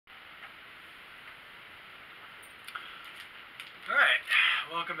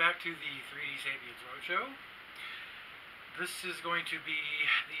back to the 3D Sapiens Road Show. This is going to be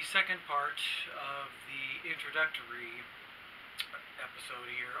the second part of the introductory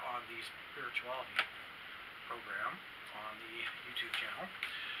episode here on the spirituality program on the YouTube channel.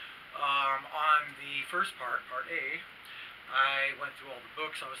 On the first part, part A, I went through all the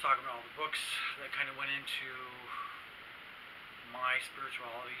books. I was talking about all the books that kind of went into my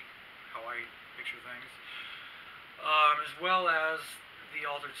spirituality, how I picture things, as well as the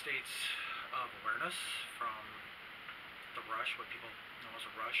altered states of awareness from the rush, what people know as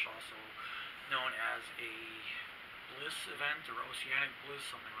a rush, also known as a bliss event or oceanic bliss,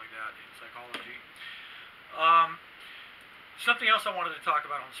 something like that in psychology. Something else I wanted to talk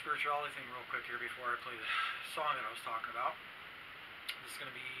about on the spirituality thing real quick here before I play the song that I was talking about. This is going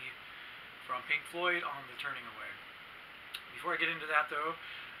to be from Pink Floyd on the Turning Away. Before I get into that though,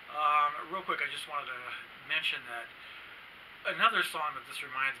 real quick I just wanted to mention that another song that this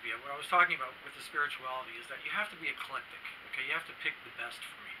reminds me of, what I was talking about with the spirituality, is that you have to be eclectic. Okay, you have to pick the best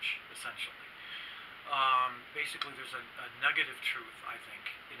from each, essentially. Basically, there's a nugget of truth, I think,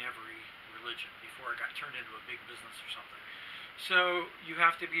 in every religion before it got turned into a big business or something. So you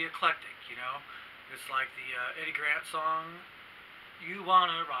have to be eclectic, you know. It's like the Eddy Grant song, "You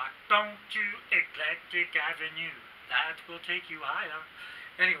wanna rock, don't you? Eclectic Avenue, that will take you higher."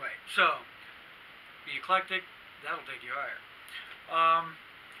 Anyway, so be eclectic, that'll take you higher.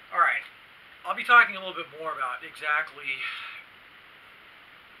 Alright, I'll be talking a little bit more about exactly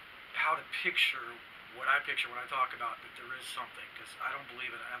how to picture what I picture when I talk about that there is something, because I don't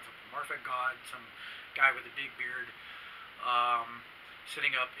believe in an anthropomorphic God, some guy with a big beard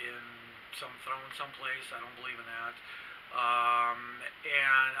sitting up in some throne someplace. I don't believe in that.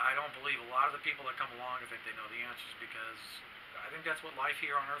 And I don't believe a lot of the people that come along and think they know the answers, because I think that's what life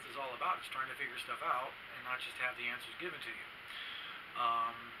here on earth is all about, is trying to figure stuff out and not just have the answers given to you.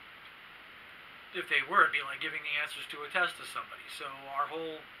 If they were, it'd be like giving the answers to a test to somebody. So our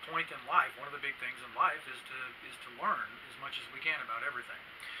whole point in life, one of the big things in life, is to learn as much as we can about everything.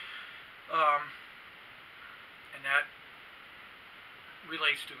 And that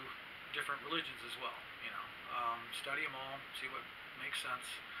relates to different religions as well. You know, study them all, see what makes sense,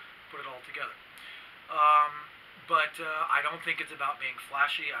 put it all together. But I don't think it's about being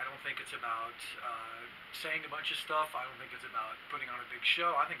flashy. I don't think it's about saying a bunch of stuff. I don't think it's about putting on a big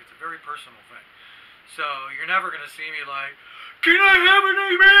show. I think it's a very personal thing. So you're never going to see me like, "Can I have an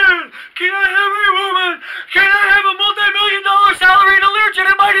amen? Can I have a woman? Can I have a multi-million-dollar salary and a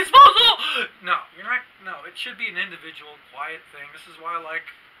Learjet at my disposal?" No, you're not. No, it should be an individual, quiet thing. This is why I like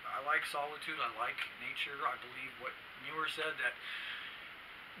solitude. I like nature. I believe what Muir said, that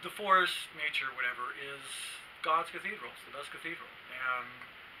the forest, nature, whatever, is God's cathedral. It's the best cathedral, and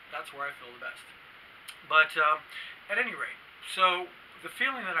that's where I feel the best. But at any rate, so the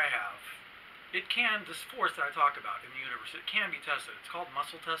feeling that I have, this force that I talk about in the universe, it can be tested. It's called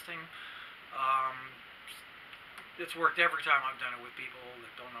muscle testing. It's worked every time I've done it with people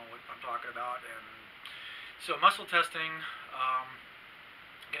that don't know what I'm talking about. And so muscle testing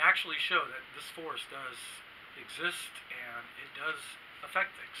can actually show that this force does exist and it does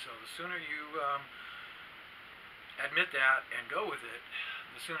affect things. So the sooner you admit that and go with it,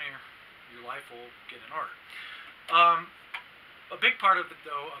 the sooner your life will get in order. A big part of it,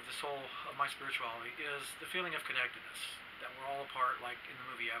 though, of this whole of my spirituality is the feeling of connectedness, that we're all a part, like in the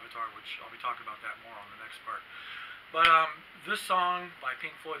movie Avatar, which I'll be talking about that more on the next part. But this song by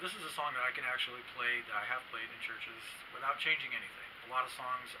Pink Floyd, this is a song that I can actually play, that I have played in churches without changing anything. A lot of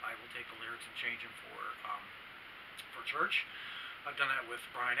songs I will take the lyrics and change them for church. I've done that with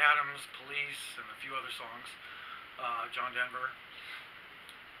Bryan Adams, Police, and a few other songs, John Denver.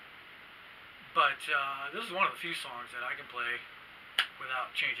 But this is one of the few songs that I can play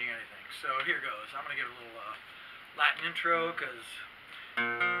without changing anything. So here goes. I'm going to give it a little Latin intro, because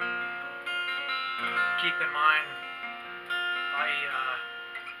keep in mind, I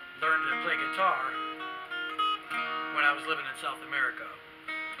learned to play guitar when I was living in South America.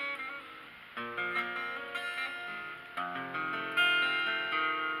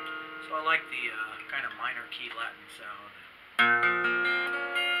 So I like the kind of minor key Latin sound.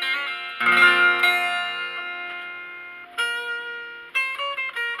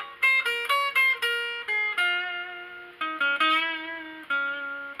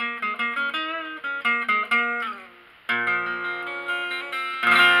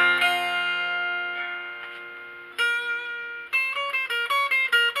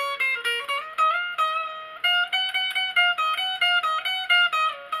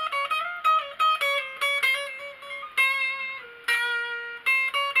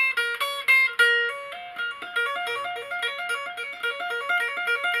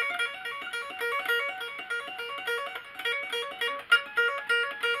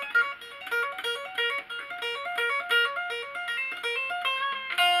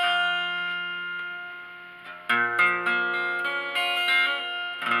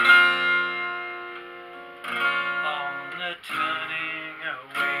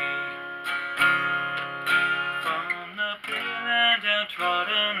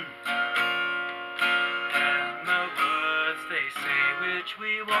 which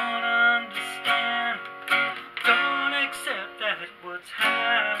we won't understand. Don't accept that what's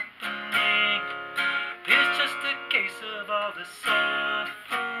happening is just a case of all the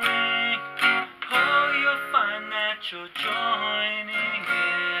suffering. Oh, you'll find that you're joining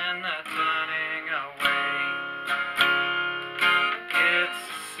in the turning away. It's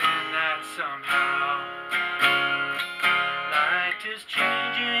a sin that somehow light is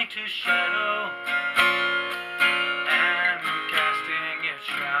changing to shadow and casting its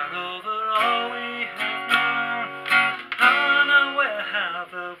shroud over all we have known, unaware how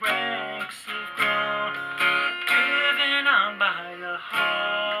the ranks have grown, driven on by a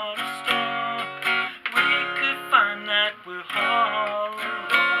heart of stone. We could find that we're all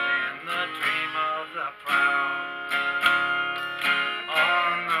alone in the dream of the proud,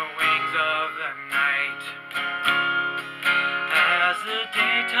 on the wings of the night, as the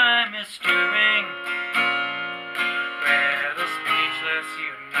daytime is stirring, where the speechless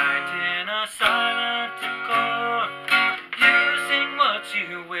unite in a silent accord, using words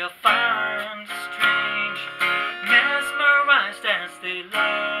you will find strange, mesmerized as they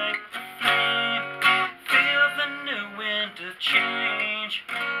light the flame. Feel the new wind of change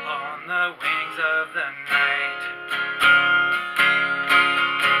on the wings of the night.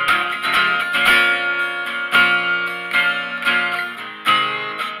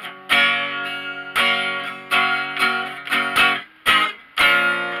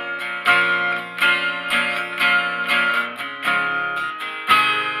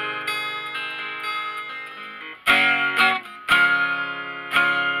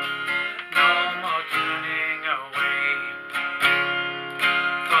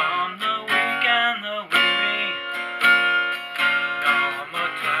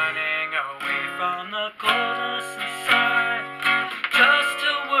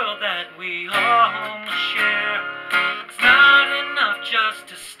 Just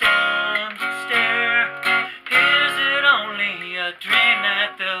to stand and stare. Is it only a dream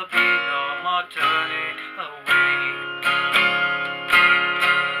that there'll be no more turning away?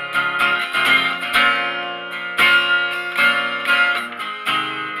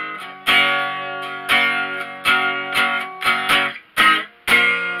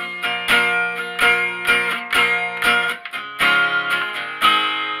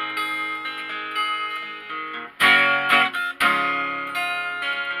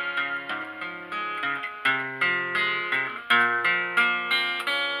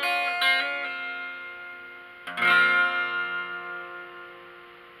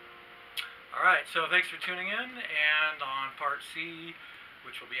 Alright, so thanks for tuning in, and on part C,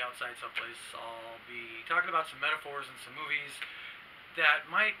 which will be outside someplace, I'll be talking about some metaphors and some movies that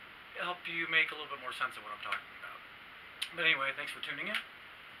might help you make a little bit more sense of what I'm talking about. But anyway, thanks for tuning in.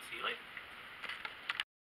 See you later.